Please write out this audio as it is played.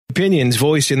Opinions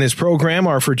voiced in this program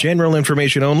are for general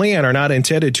information only and are not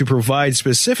intended to provide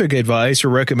specific advice or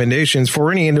recommendations for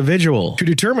any individual. To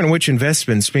determine which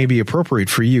investments may be appropriate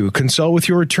for you, consult with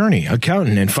your attorney,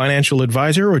 accountant, and financial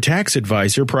advisor or tax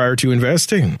advisor prior to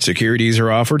investing. Securities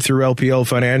are offered through LPL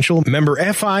Financial, member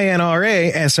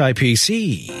FINRA,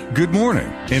 SIPC. Good morning,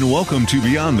 and welcome to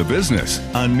Beyond the Business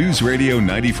on News Radio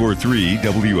 94.3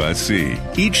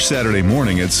 WSC. Each Saturday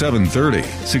morning at 7:30,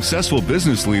 successful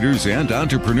business leaders and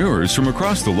entrepreneurs from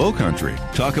across the Lowcountry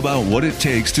talk about what it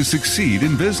takes to succeed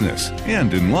in business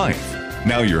and in life.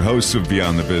 Now your hosts of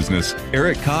Beyond the Business,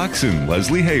 Eric Cox and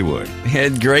Leslie Haywood.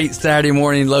 Had great Saturday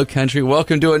morning, Lowcountry.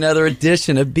 Welcome to another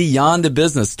edition of Beyond the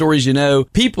Business. Stories you know,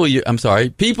 people you know,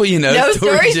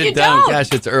 stories you don't.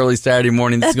 Gosh, it's early Saturday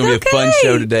morning. This is going to be a fun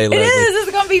show today, Leslie. It is. This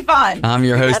is going to be fun. I'm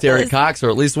your host, Eric Cox,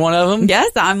 or at least one of them.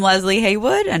 Yes, I'm Leslie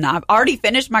Haywood, and I've already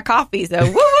finished my coffee, so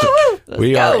woo.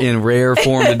 We are in rare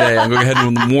form today. I'm going to go ahead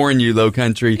and warn you,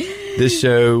 Lowcountry, this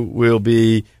show will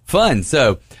be fun.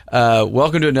 So,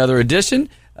 welcome to another edition.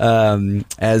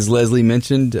 As Leslie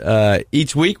mentioned,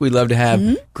 each week we love to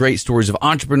have great stories of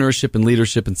entrepreneurship and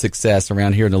leadership and success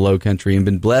around here in the Lowcountry, and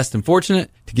been blessed and fortunate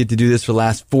to get to do this for the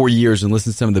last 4 years and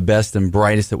listen to some of the best and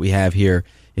brightest that we have here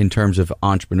in terms of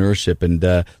entrepreneurship.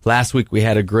 And last week we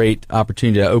had a great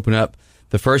opportunity to open up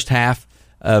the first half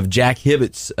of Jack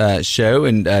Hibbits' show,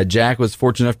 and Jack was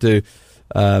fortunate enough to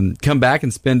come back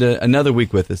and spend another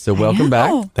week with us. So welcome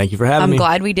back. Thank you for having me. I'm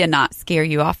glad we did not scare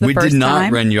you off the first time. We did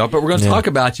not run you off, but we're going to talk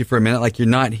about you for a minute like you're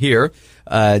not here.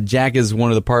 Jack is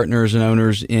one of the partners and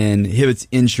owners in Hibbits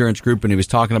Insurance Group, and he was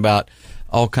talking about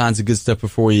all kinds of good stuff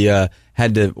before we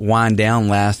had to wind down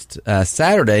last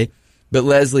Saturday. But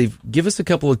Leslie, give us a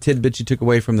couple of tidbits you took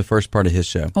away from the first part of his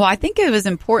show. Well, I think it was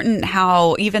important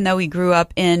how, even though he grew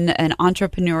up in an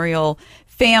entrepreneurial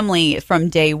family from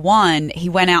day one, he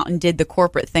went out and did the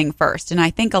corporate thing first. And I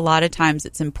think a lot of times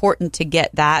it's important to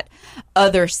get that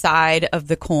other side of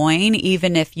the coin,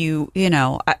 even if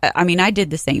I mean, I did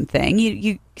the same thing.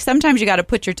 You sometimes you got to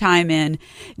put your time in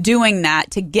doing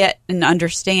that to get and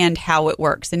understand how it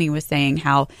works. And he was saying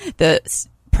how the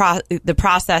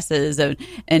processes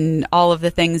and all of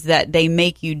the things that they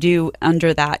make you do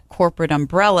under that corporate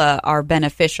umbrella are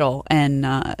beneficial,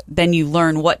 and then you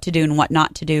learn what to do and what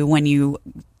not to do when you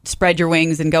spread your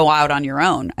wings and go out on your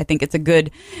own. I think it's a good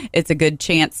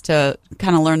chance to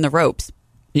kind of learn the ropes.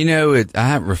 You know,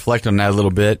 I reflect on that a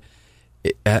little bit.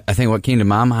 I think what came to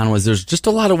my mind was there's just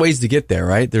a lot of ways to get there,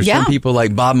 right? There's some people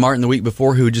like Bob Martin the week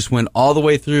before who just went all the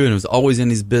way through and was always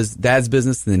in his dad's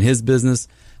business and then his business.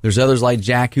 There's others like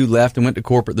Jack who left and went to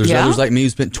corporate. There's others like me who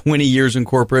spent 20 years in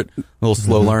corporate, a little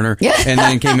slow learner, and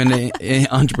then came into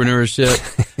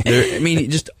entrepreneurship.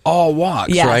 Just all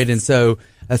walks, right? And so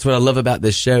that's what I love about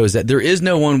this show is that there is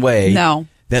no one way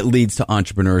that leads to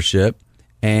entrepreneurship.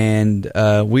 And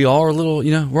we all are a little,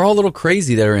 we're all a little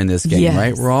crazy that are in this game,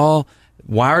 right? We're all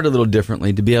wired a little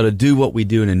differently to be able to do what we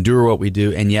do and endure what we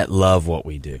do and yet love what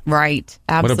we do. Right.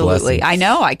 Absolutely. I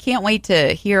know. I can't wait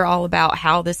to hear all about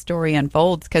how this story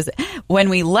unfolds, because when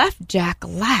we left Jack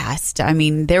last, I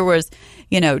mean, there was,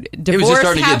 divorce it was just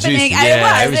starting happening. To get juicy.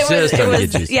 Yeah, it was just starting to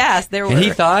get juicy. Yes, there were. And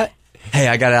he thought, hey,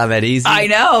 I got out of that easy. I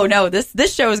know. No,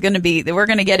 this show is going to be, we're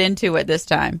going to get into it this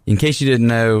time. In case you didn't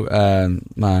know,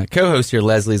 my co-host here,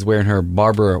 Leslie, is wearing her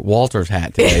Barbara Walters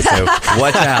hat today. So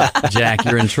watch out, Jack.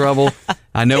 You're in trouble.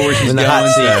 I know where she's going,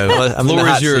 so floor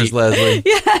is yours, Leslie.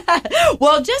 Yeah.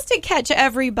 Well, just to catch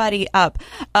everybody up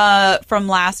from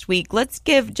last week, let's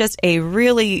give just a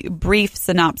really brief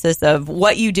synopsis of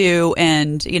what you do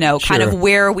and, kind of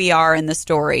where we are in the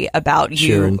story about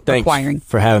you acquiring. Thanks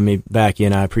for having me back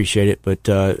in. I appreciate it. But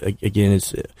again,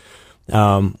 it's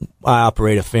I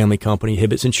operate a family company,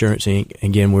 Hibbits Insurance, Inc.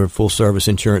 Again, we're a full-service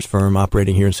insurance firm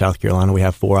operating here in South Carolina. We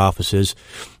have 4 offices.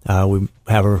 We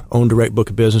have our own direct book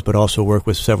of business, but also work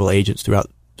with several agents throughout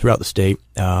the state.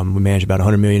 We manage about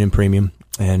 $100 million in premium.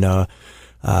 And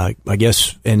I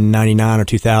guess in 99 or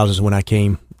 2000 is when I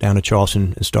came down to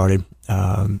Charleston and started.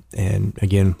 And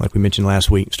again, like we mentioned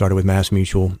last week, started with Mass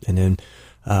Mutual and then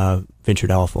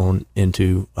ventured off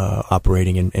into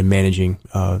operating and managing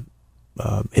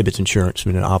Hibbits Insurance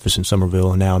in an office in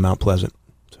Somerville and now in Mount Pleasant.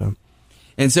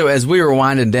 So as we were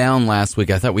winding down last week,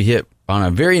 I thought we hit on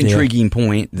a very intriguing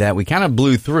point that we kind of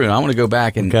blew through. And I want to go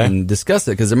back and discuss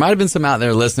it, because there might have been some out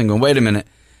there listening going, wait a minute,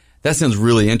 that sounds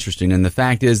really interesting. And the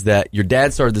fact is that your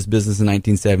dad started this business in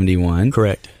 1971.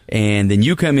 Correct. And then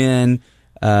you come in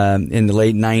the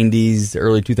late 90s,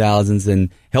 early 2000s and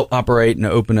help operate and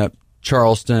open up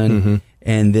Charleston. Mm-hmm.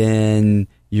 And then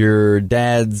your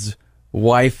dad's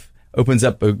wife opens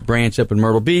up a branch up in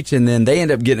Myrtle Beach, and then they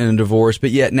end up getting a divorce.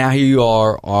 But yet now here you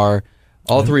are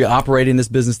all three operating this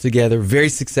business together very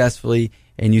successfully,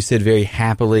 and you said very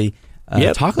happily.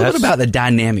 Talk a little bit about the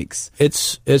dynamics.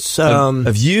 It's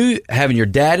of you having your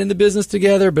dad in the business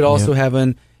together, but also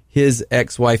having his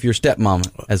ex-wife, your stepmom,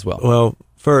 as well. Well,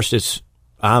 first,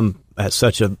 I'm at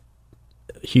such a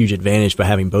huge advantage by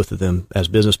having both of them as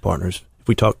business partners. If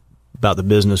we talk about the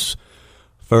business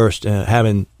first,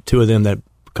 having two of them that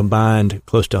combined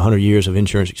close to 100 years of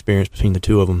insurance experience between the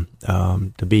two of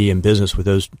them, to be in business with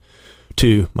those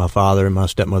two, my father and my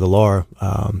stepmother Laura,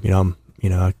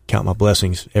 I count my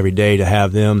blessings every day to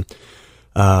have them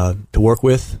to work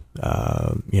with,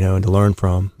 and to learn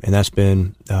from, and that's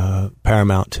been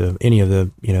paramount to any of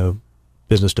the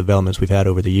business developments we've had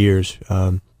over the years.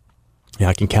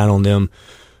 I can count on them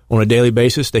on a daily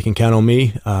basis. They can count on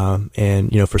me,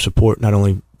 and for support not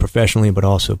only professionally but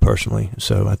also personally.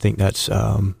 So I think that's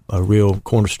a real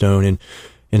cornerstone. And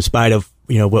in spite of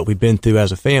what we've been through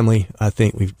as a family, I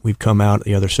think we've come out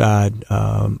the other side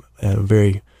at a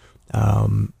very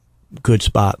good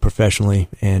spot professionally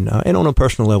and on a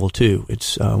personal level too.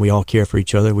 It's we all care for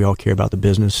each other. We all care about the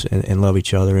business and love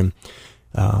each other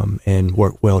and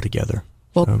work well together.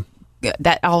 Well,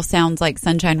 that all sounds like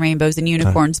sunshine, rainbows, and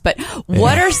unicorns. But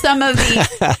what are some of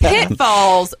the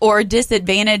pitfalls or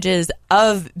disadvantages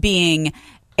of being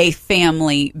a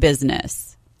family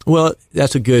business? Well,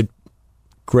 that's a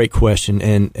great question,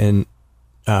 and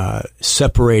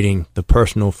separating the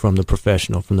personal from the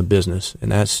professional from the business,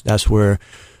 and that's where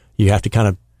you have to kind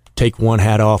of take one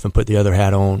hat off and put the other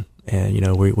hat on.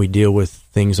 And we deal with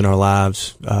things in our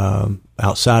lives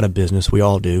outside of business. We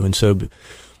all do, and so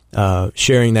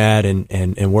sharing that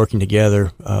and working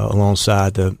together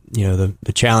alongside the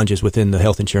challenges within the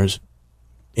health insurance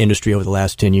industry over the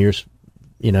last 10 years,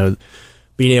 being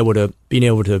able to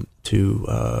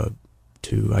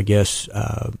I guess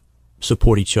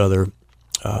support each other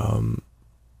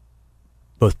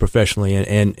both professionally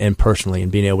and personally,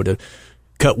 and being able to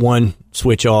cut one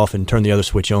switch off and turn the other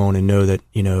switch on and know that,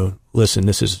 listen,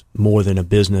 this is more than a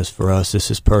business for us. This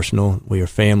is personal. We are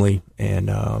family. And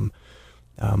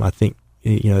I think,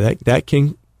 that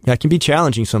can be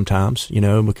challenging sometimes,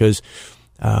 because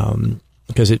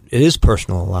it is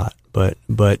personal a lot. But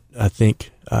I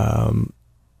think,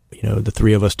 the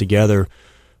three of us together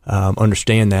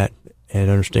understand that and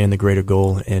understand the greater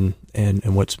goal and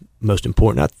what's most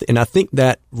important. And I think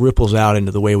that ripples out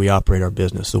into the way we operate our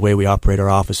business, the way we operate our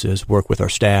offices, work with our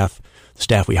staff, the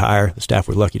staff we hire, the staff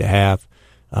we're lucky to have.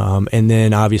 And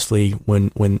then obviously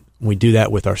when we do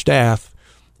that with our staff,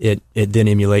 it then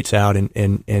emulates out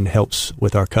and helps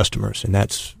with our customers. And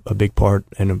that's a big part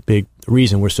and a big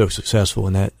reason we're so successful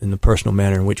in the personal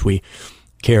manner in which we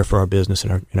care for our business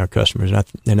and our customers.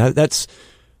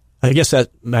 I guess that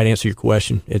might answer your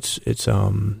question. It's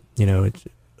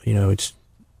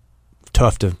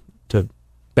tough to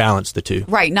balance the two.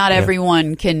 Right. Not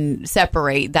everyone can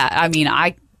separate that. I mean,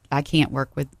 I can't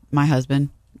work with my husband.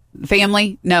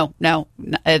 Family? No,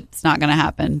 it's not going to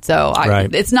happen. So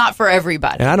it's not for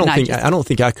everybody. And I don't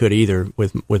think I could either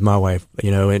with my wife,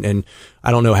 and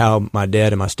I don't know how my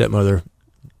dad and my stepmother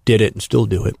did it and still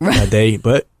do it. Right.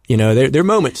 But there are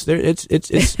moments.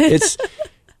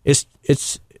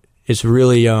 It's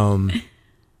really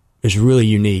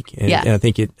unique, and I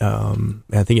think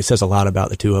it says a lot about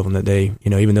the two of them that they,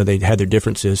 even though they had their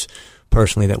differences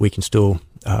personally, that we can still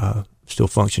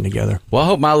function together. Well, I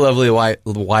hope my lovely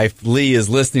wife Lee is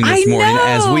listening this morning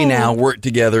as we now work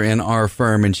together in our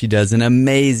firm, and she does an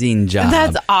amazing job.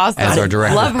 That's awesome. As our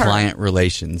director of client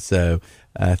relations. So,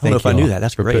 I don't know if I knew that.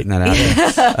 That's great. Putting that out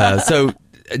there. So,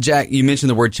 Jack, you mentioned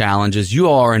the word challenges. You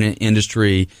all are in an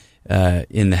industry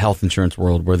in the health insurance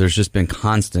world where there's just been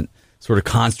constant sort of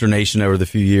consternation over the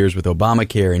few years with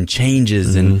Obamacare and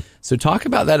changes. Mm-hmm. And so talk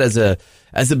about that as a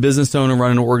business owner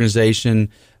running an organization,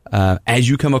 as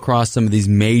you come across some of these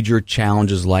major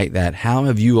challenges like that, how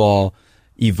have you all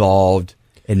evolved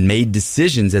and made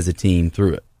decisions as a team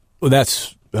through it? Well,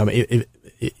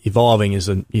 evolving you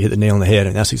hit the nail on the head,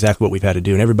 and that's exactly what we've had to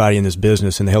do. And everybody in this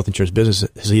business, in the health insurance business,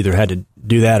 has either had to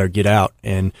do that or get out.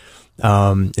 And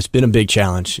it's been a big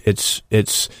challenge. It's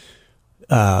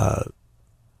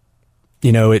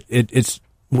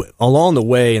along the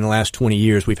way in the last 20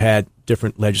 years, we've had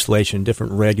different legislation,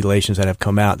 different regulations that have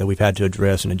come out that we've had to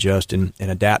address and adjust and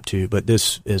adapt to. But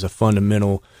this is a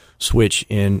fundamental switch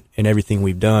in everything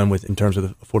we've done in terms of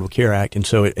the Affordable Care Act. And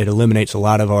so it eliminates a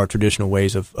lot of our traditional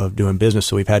ways of doing business.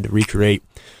 So we've had to recreate,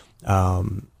 our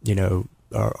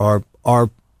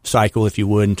cycle, if you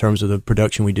would, in terms of the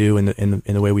production we do and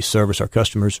the way we service our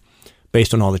customers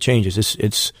based on all the changes.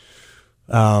 It's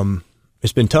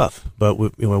been tough, but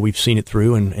we've seen it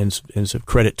through, and it's a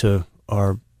credit to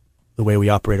our the way we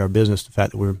operate our business, the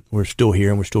fact that we're still here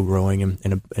and we're still growing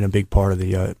and a big part of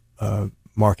the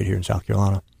market here in South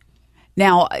Carolina.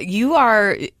 Now, you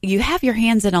have your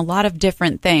hands in a lot of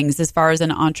different things as far as an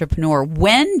entrepreneur.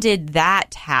 When did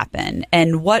that happen?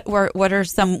 And what were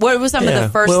some of the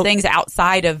first things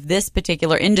outside of this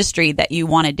particular industry that you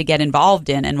wanted to get involved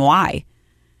in, and why?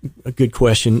 A good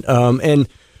question. And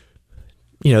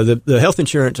the health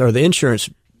insurance or the insurance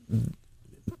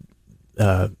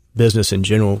business in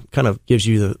general kind of gives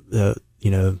you the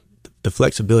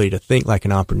flexibility to think like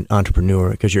an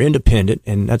entrepreneur, because you're independent,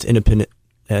 and that's independent.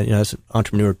 That's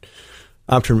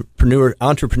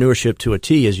entrepreneurship to a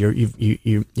T. Is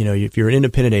if you're an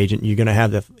independent agent, you're going to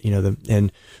have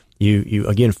and you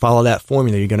again follow that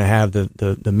formula. You're going to have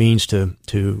the means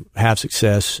to have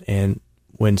success, and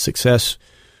when success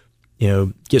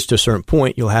gets to a certain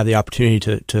point, you'll have the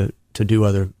opportunity to do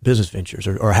other business ventures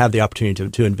or have the opportunity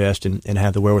to invest and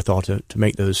have the wherewithal to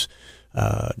make those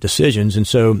decisions. And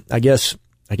so I guess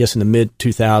in the mid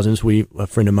 2000s, a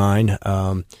friend of mine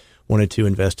wanted to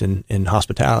invest in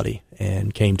hospitality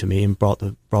and came to me and brought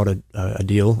a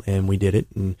deal, and we did it.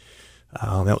 And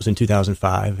that was in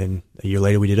 2005. And a year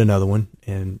later we did another one,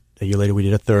 and a year later we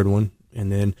did a third one, and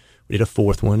then we did a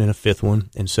fourth one and a fifth one.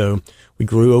 And so we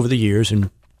grew over the years, and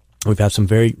we've had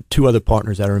two other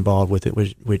partners that are involved with it,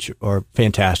 which are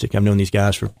fantastic. I've known these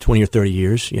guys for 20 or 30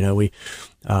 years. Getting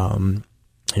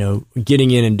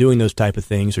in and doing those type of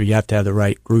things, or you have to have the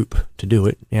right group to do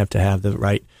it. You have to have the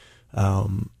right,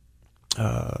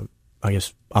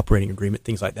 operating agreement,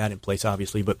 things like that in place,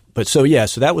 obviously. But so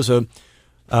that was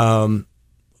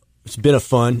it's been a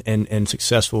fun and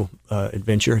successful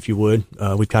adventure, if you would.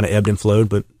 We've kind of ebbed and flowed,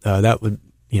 but that would,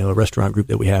 a restaurant group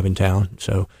that we have in town.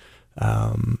 So,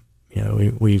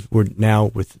 we're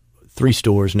now with 3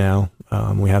 stores now.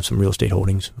 We have some real estate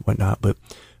holdings, whatnot, but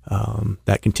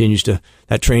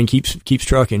that train keeps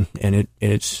trucking, and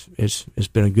it's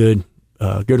been a good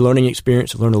learning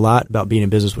experience. I've learned a lot about being in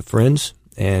business with friends,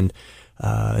 and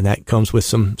that comes with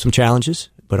some challenges,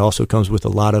 but also comes with a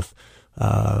lot of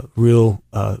real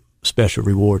special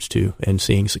rewards too, and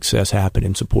seeing success happen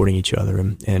and supporting each other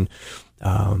and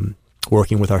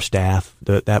working with our staff.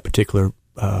 That particular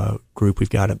group, we've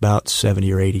got about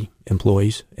 70 or 80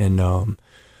 employees, and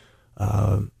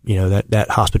that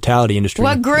hospitality industry.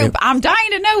 What group? I'm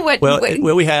dying to know what.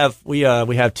 Well, we have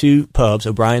 2 pubs,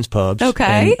 O'Brien's Pubs.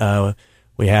 Okay. And,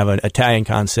 we have an Italian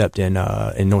concept in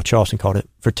North Charleston called it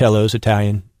Fratello's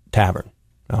Italian Tavern.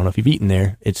 I don't know if you've eaten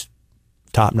there. It's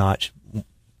top notch,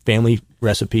 family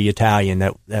recipe Italian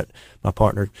that my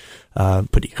partner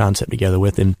put the concept together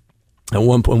with. And at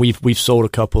one point, we've sold a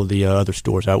couple of the other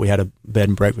stores out. We had a bed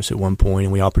and breakfast at one point,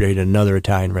 and we operated another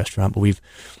Italian restaurant. But we've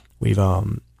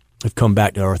come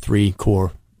back to our 3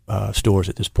 core stores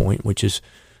at this point, which is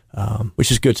a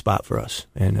good spot for us.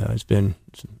 And it's been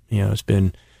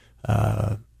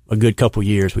a good couple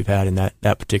years we've had in that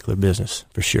particular business,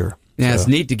 for sure. Yeah, it's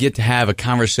neat to get to have a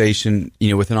conversation,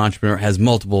 with an entrepreneur that has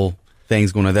multiple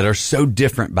things going on that are so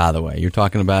different, by the way. You're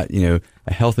talking about,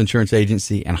 a health insurance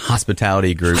agency and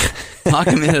hospitality group. Talk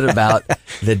a minute about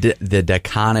the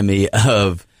dichotomy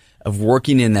of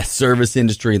working in the service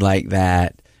industry like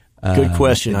that. Good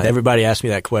question. Everybody asks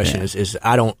me that question.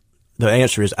 Yeah. The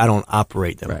answer is I don't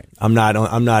operate them. Right. I'm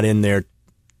not in there,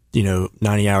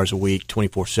 90 hours a week,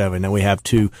 24/7. Now we have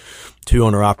two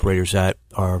owner operators that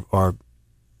are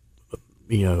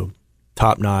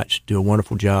top notch, do a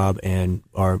wonderful job, and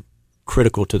are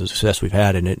critical to the success we've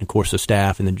had in it. And of course, the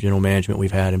staff and the general management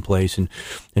we've had in place, and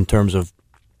in terms of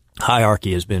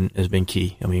hierarchy has been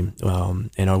key. I mean,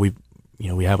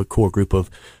 we have a core group of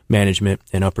management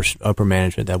and upper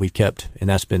management that we've kept, and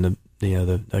that's been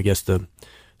the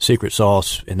secret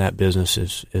sauce in that business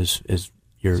is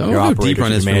your so I'll go deeper on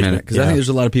this for a minute, because I think there's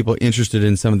a lot of people interested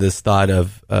in some of this thought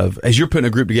of as you're putting a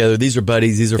group together, these are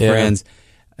buddies, these are friends.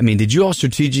 I mean, did you all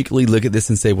strategically look at this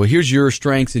and say, well, here's your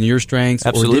strengths and your strengths?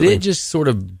 Absolutely. Or did it just sort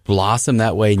of blossom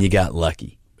that way and you got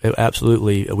lucky?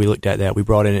 Absolutely. We looked at that. We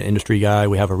brought in an industry guy.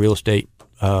 We have a real estate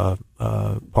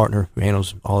partner who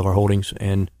handles all of our holdings,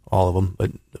 and all of them,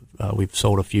 but we've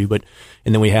sold a few. And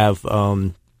then we have our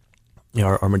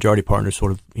majority partner.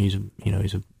 Sort of, he's a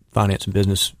finance and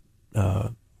business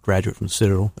graduate from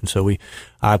Citadel, and so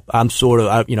I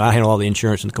handle all the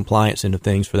insurance and the compliance end of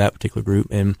things for that particular group,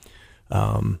 and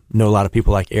know a lot of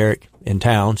people like Eric in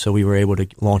town, so we were able to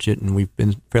launch it, and we've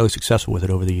been fairly successful with it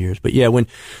over the years. But yeah, when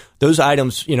those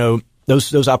items,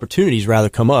 those opportunities rather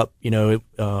come up,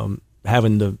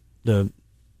 having the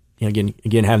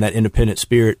again having that independent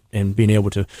spirit and being able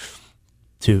to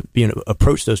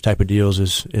approach those type of deals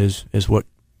is what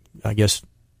I guess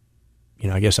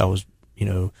I was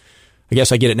I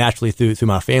guess I get it naturally through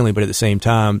my family, but at the same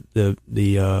time,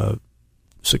 the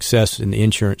success in the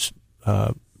insurance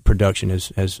production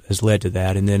has led to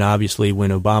that. And then obviously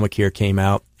when Obamacare came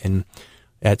out, and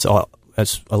that's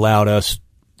allowed us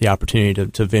the opportunity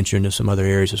to venture into some other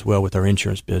areas as well with our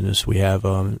insurance business. We have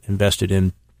invested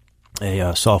in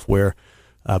a software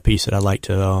piece that I'd like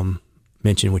to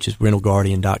mention, which is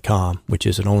rentalguardian.com, which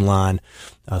is an online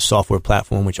software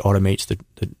platform which automates the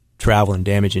travel and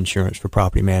damage insurance for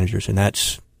property managers, and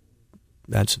that's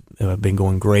been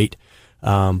going great.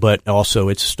 But also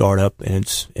it's a startup, and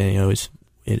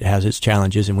it has its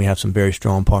challenges, and we have some very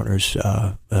strong partners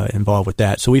involved with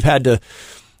that. So we've had to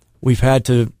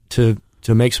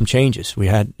make some changes. We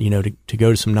had to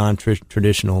go to some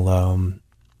non-traditional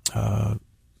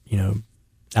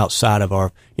outside of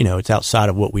our it's outside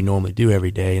of what we normally do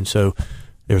every day, and so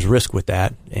there's risk with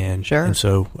that. And sure. And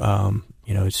so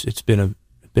it's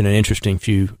been an interesting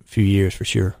few years for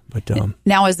sure. But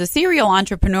now, as a serial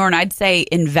entrepreneur, and I'd say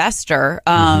investor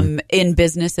in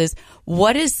businesses,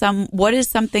 what is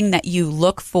something that you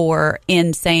look for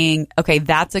in saying, okay,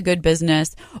 that's a good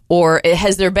business, or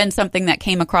has there been something that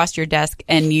came across your desk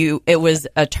and it was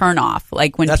a turnoff?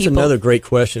 Like when that's another great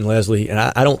question, Leslie. And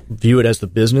I don't view it as the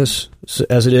business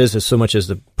as it is as so much as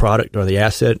the product or the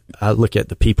asset. I look at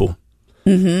the people.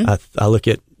 I look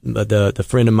at the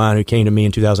friend of mine who came to me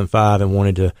in 2005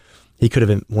 and he could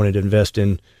have wanted to invest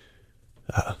in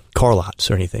car lots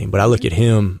or anything, but I look at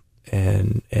him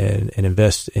and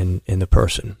invest in the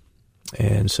person.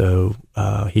 And so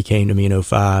he came to me in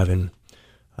 2005 and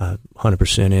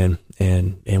 100% in,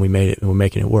 and we made it, and we're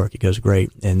making it work. It goes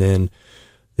great. And then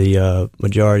the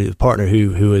majority of the partner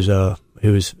who is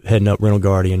heading up Rental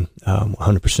Guardian,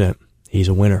 100%, he's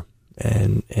a winner,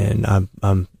 and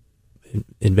I'm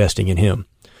investing in him.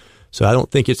 So I don't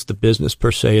think it's the business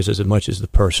per se as much as the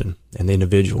person and the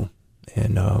individual.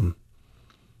 And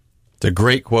it's a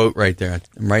great quote right there.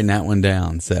 I'm writing that one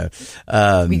down. So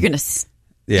you're gonna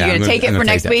take it for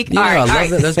next week. Yeah, all right.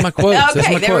 That's my quote. Okay, that's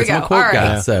my there quote. we go. That's my quote all right.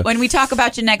 guy. So when we talk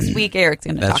about you next week, Eric's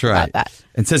going to talk about that.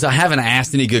 And since I haven't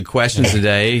asked any good questions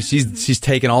today, she's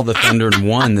taken all the thunder and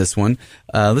won this one.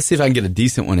 Let's see if I can get a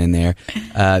decent one in there.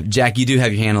 Jack, you do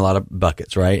have your hand in a lot of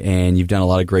buckets, right? And you've done a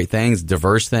lot of great things,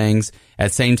 diverse things. At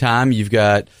the same time, you've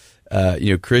got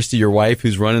Christy, your wife,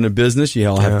 who's running a business. You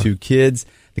all have 2 kids.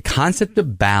 The concept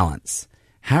of balance.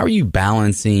 How are you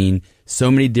balancing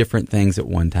so many different things at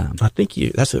one time? I think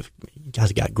you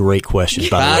guys got great questions.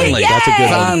 Finally, that's a good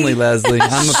one. Finally, Leslie,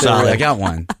 I'm up there. I got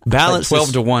one. Balance, like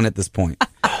 12-1 at this point.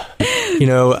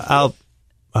 A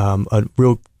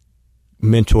real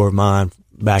mentor of mine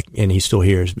back, and he's still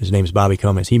here. His name is Bobby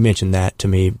Cummins. He mentioned that to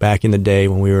me back in the day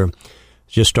when we were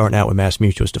just starting out with Mass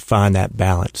Mutual, was to find that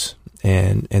balance,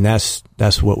 and that's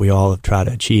what we all have tried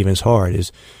to achieve. And it's hard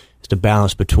is to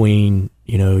balance between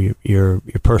your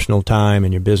personal time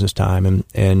and your business time,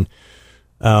 and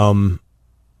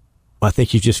I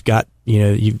think you've just got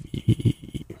I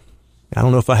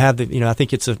don't know if I have the I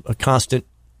think it's a constant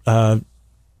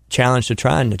challenge to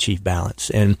try and achieve balance.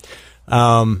 And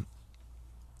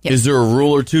is there a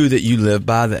rule or two that you live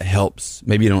by that helps?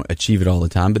 Maybe you don't achieve it all the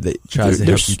time, but that tries to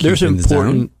help you keep in the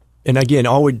zone? And again,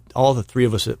 all the three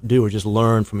of us do are just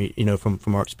learn from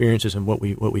from our experiences and what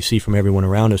we see from everyone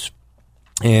around us.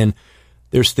 And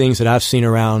there's things that I've seen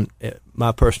around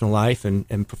my personal life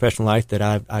and professional life that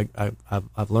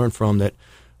I've learned from. That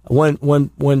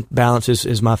one balance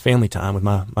is my family time with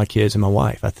my kids and my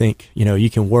wife. I think you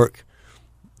can work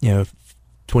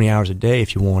 20 hours a day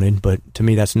if you wanted, but to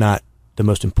me that's not the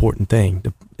most important thing.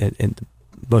 And the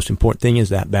most important thing is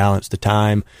that balance, the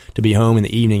time to be home in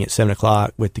the evening at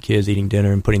 7:00 with the kids eating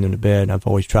dinner and putting them to bed. I've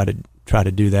always tried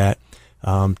to do that.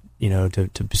 To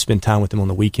spend time with them on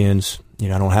the weekends. I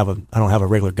don't have a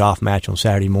regular golf match on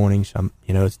Saturday mornings.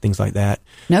 It's things like that.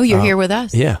 No, you're here with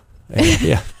us. Yeah.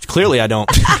 Clearly I don't.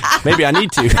 Maybe I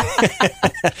need to.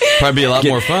 Probably be a lot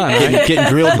more fun. Right?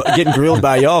 Getting grilled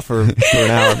by y'all for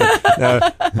an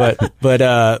hour. But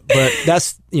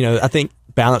that's I think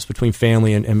balance between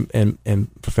family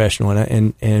and professional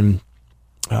and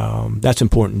that's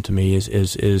important to me.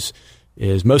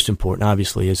 Is most important,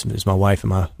 obviously, is my wife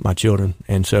and my children,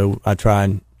 and so I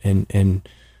try and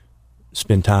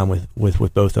spend time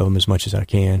with both of them as much as I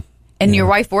can. And your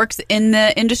wife works in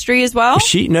the industry as well?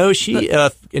 She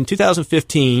in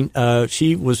 2015,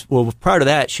 she was, prior to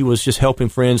that, she was just helping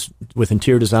friends with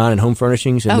interior design and home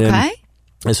furnishings. And then,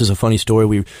 this is a funny story.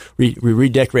 We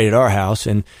redecorated our house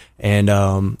and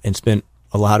spent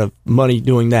a lot of money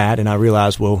doing that. And I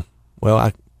realized,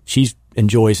 she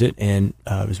enjoys it and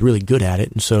is really good at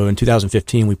it. And so in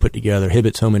 2015, we put together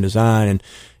Hibbits Home and Design, and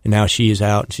now she is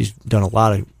out and she's done a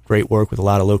lot of great work with a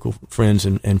lot of local friends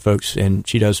and folks, and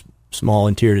she does small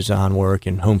interior design work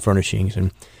and home furnishings,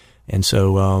 and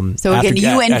so. So again,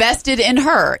 you invested in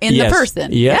her, in the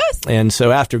person. Yeah. Yes. And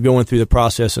so after going through the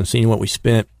process and seeing what we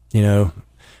spent,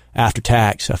 after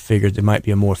tax, I figured there might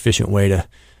be a more efficient way to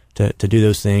do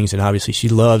those things. And obviously, she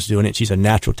loves doing it. She's a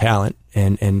natural talent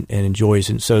and enjoys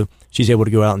it. And so she's able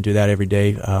to go out and do that every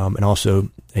day, and also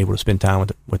able to spend time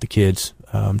with the kids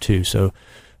too. So,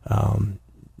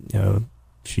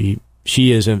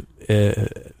 she is a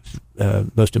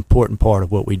most important part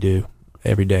of what we do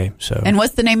every day. So, and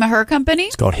what's the name of her company?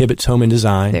 It's called Hibbits Home and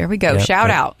Design. There we go. Yep. Shout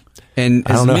out. And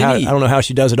I don't know how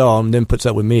she does it all, and then puts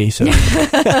up with me. So,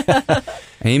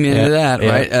 amen to that,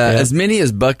 right? As many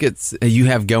as buckets you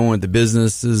have going with the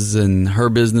businesses and her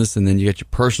business, and then you got your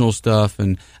personal stuff.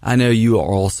 And I know you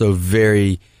are also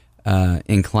very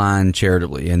inclined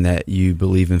charitably, and that you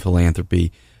believe in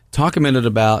philanthropy. Talk a minute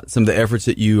about some of the efforts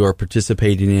that you are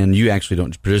participating in. You actually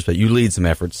don't participate; you lead some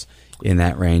efforts in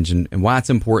that range, and why it's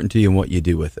important to you and what you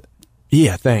do with it.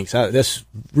 Yeah, thanks. That's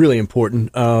really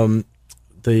important. Our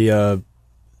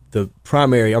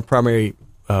primary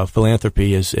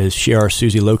philanthropy is Share Our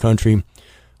Susie Low Country.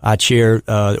 I chair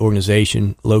the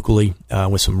organization locally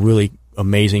with some really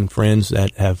amazing friends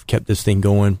that have kept this thing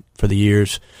going for the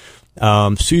years.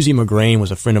 Susie McGrain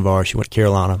was a friend of ours. She went to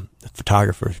Carolina, a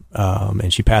photographer,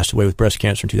 and she passed away with breast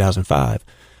cancer in 2005.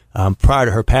 Prior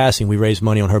to her passing, we raised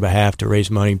money on her behalf to raise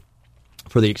money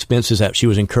for the expenses that she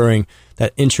was incurring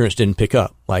that insurance didn't pick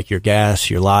up, like your gas,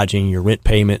 your lodging, your rent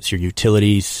payments, your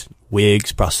utilities,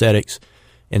 wigs, prosthetics.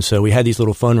 And so we had these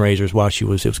little fundraisers while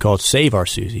it was called Save Our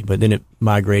Susie, but then it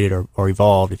migrated or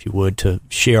evolved, if you would, to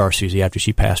Share Our Susie after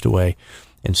she passed away.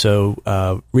 And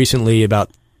so recently,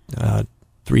 about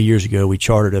 3 years ago, we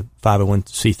chartered a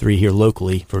 501c3 here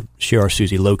locally for Share Our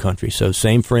Susie Low Country. So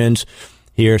same friends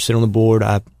here, sit on the board.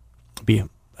 I'd be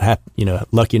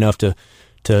lucky enough to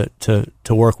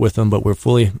work with them, but we're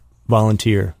fully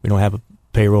volunteer. We don't have a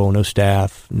payroll, no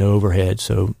staff, no overhead.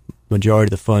 So majority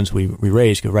of the funds we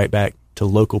raise go right back to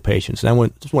local patients. And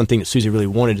that's one thing that Susie really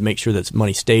wanted, to make sure that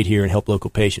money stayed here and help local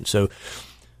patients. So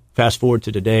fast forward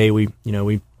to today, we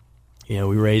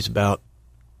raise about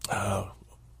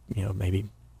maybe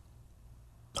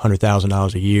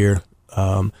 $100,000 a year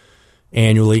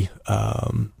annually.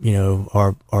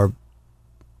 Our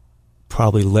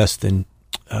probably less than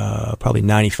probably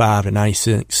 95 to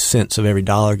 96 cents of every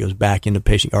dollar goes back into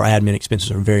patient. Our admin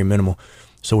expenses are very minimal,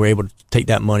 so we're able to take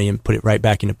that money and put it right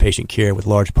back into patient care with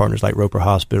large partners like Roper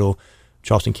Hospital,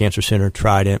 Charleston Cancer Center,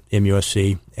 Trident,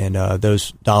 MUSC, and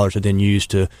those dollars are then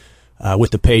used to,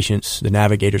 with the patients, the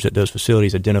navigators at those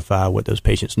facilities identify what those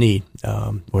patients need,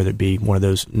 whether it be one of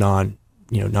those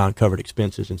non-covered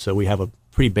expenses. And so we have a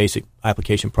pretty basic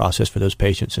application process for those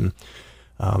patients, and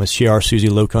it's Share Our Susie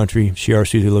Low Country,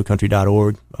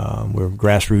 shareoursusielowcountry.org. We're a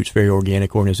grassroots, very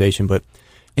organic organization.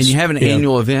 And you have an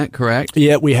annual event, correct?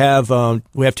 Yeah, we have 2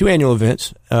 annual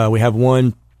events. We have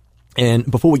one, and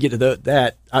before we get to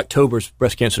that, October's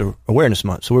Breast Cancer Awareness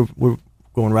Month. So we're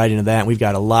going right into that. And we've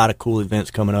got a lot of cool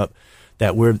events coming up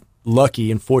that we're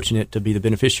lucky and fortunate to be the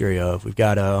beneficiary of. We've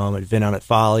got an event out at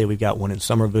Folly. We've got one in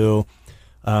Somerville.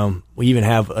 We even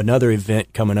have another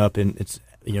event coming up, and it's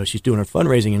she's doing her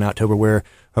fundraising in October where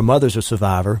her mother's a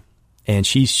survivor, and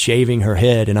she's shaving her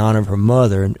head in honor of her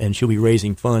mother, and she'll be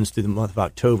raising funds through the month of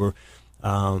October.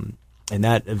 And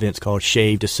that event's called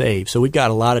Shave to Save. So we've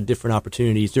got a lot of different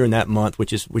opportunities during that month,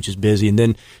 which is busy. And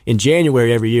then in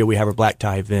January every year we have our black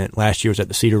tie event. Last year was at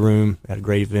the Cedar Room, had a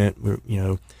great event.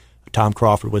 Tom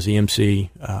Crawford was the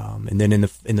MC. And then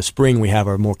in the spring we have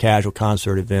our more casual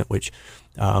concert event, which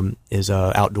is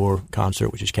a outdoor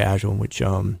concert, which is casual, which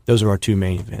those are our 2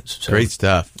 main events. So, great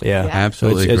stuff. Yeah,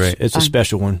 absolutely so great. It's a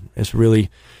special one. It's really,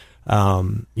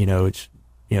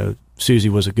 Susie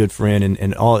was a good friend,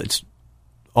 and all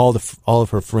of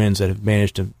her friends that have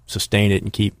managed to sustain it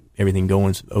and keep everything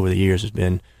going over the years has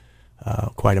been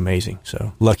quite amazing.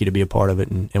 So lucky to be a part of it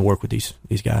and work with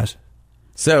these guys.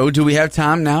 So, do we have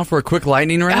time now for a quick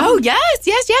lightning round? Oh, yes.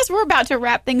 We're about to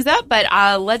wrap things up,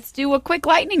 but let's do a quick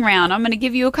lightning round. I'm going to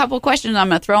give you a couple questions. I'm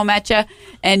going to throw them at you,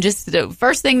 and just the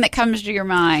first thing that comes to your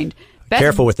mind.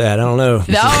 Careful with that. I don't know.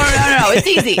 No. It's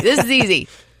easy. This is easy.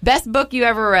 Best book you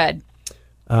ever read?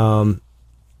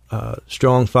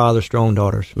 Strong Father, Strong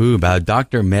Daughters. Ooh, by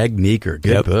Dr. Meg Meeker.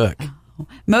 Good book.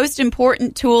 Most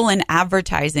important tool in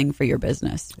advertising for your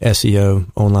business? SEO,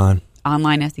 online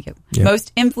SEO. Yep.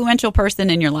 Most influential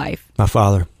person in your life? My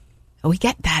father. We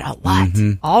get that a lot.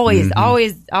 Mm-hmm.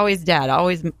 Always dad,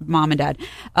 always mom and dad.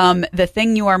 The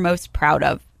thing you are most proud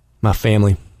of? My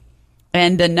family.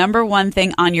 And the number one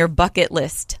thing on your bucket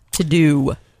list to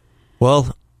do?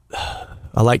 Well,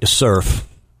 I like to surf,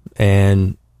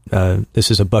 and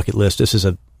this is a bucket list. This is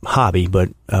a hobby, but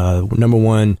number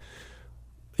one,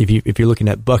 if you're looking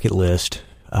at bucket list,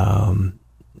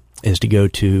 is to go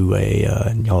to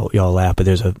y'all laugh, but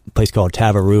there's a place called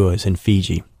Tavarua. It's in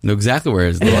Fiji. Know exactly where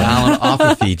it is. The little island off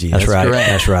of Fiji. That's right. Correct.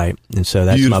 That's right. And so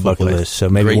that's Beautiful my bucket place. list. So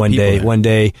maybe Great one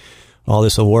day, all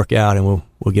this will work out, and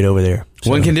we'll get over there.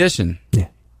 So, one condition. Yeah.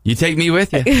 You take me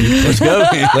with you. Let's go.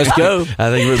 Let's go.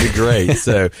 I think it would be great.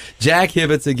 So, Jack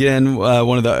Hibbits, again,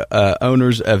 one of the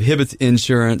owners of Hibbits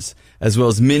Insurance, as well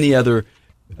as many other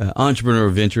entrepreneur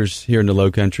ventures here in the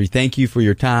Lowcountry. Thank you for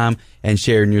your time and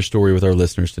sharing your story with our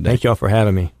listeners today. Thank you all for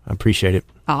having me. I appreciate it.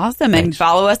 Awesome. Thanks. And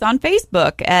follow us on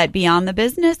Facebook at Beyond the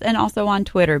Business and also on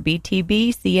Twitter,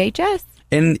 BTBCHS.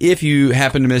 And if you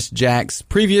happen to miss Jack's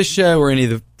previous show or any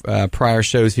of the prior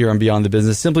shows here on Beyond the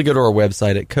Business, simply go to our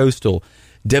website at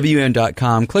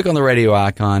coastalwm.com, click on the radio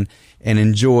icon, and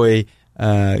enjoy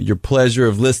your pleasure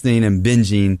of listening and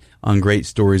binging on great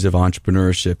stories of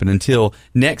entrepreneurship. And until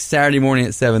next Saturday morning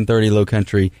at 7:30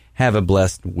 Lowcountry, have a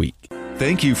blessed week.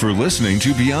 Thank you for listening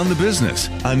to Beyond the Business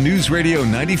on News Radio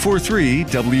 94.3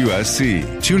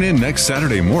 WSC. Tune in next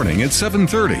Saturday morning at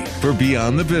 7:30 for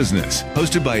Beyond the Business,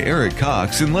 hosted by Eric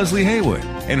Cox and Leslie Haywood,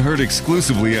 and heard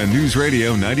exclusively on News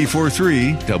Radio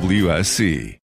 94.3 WSC.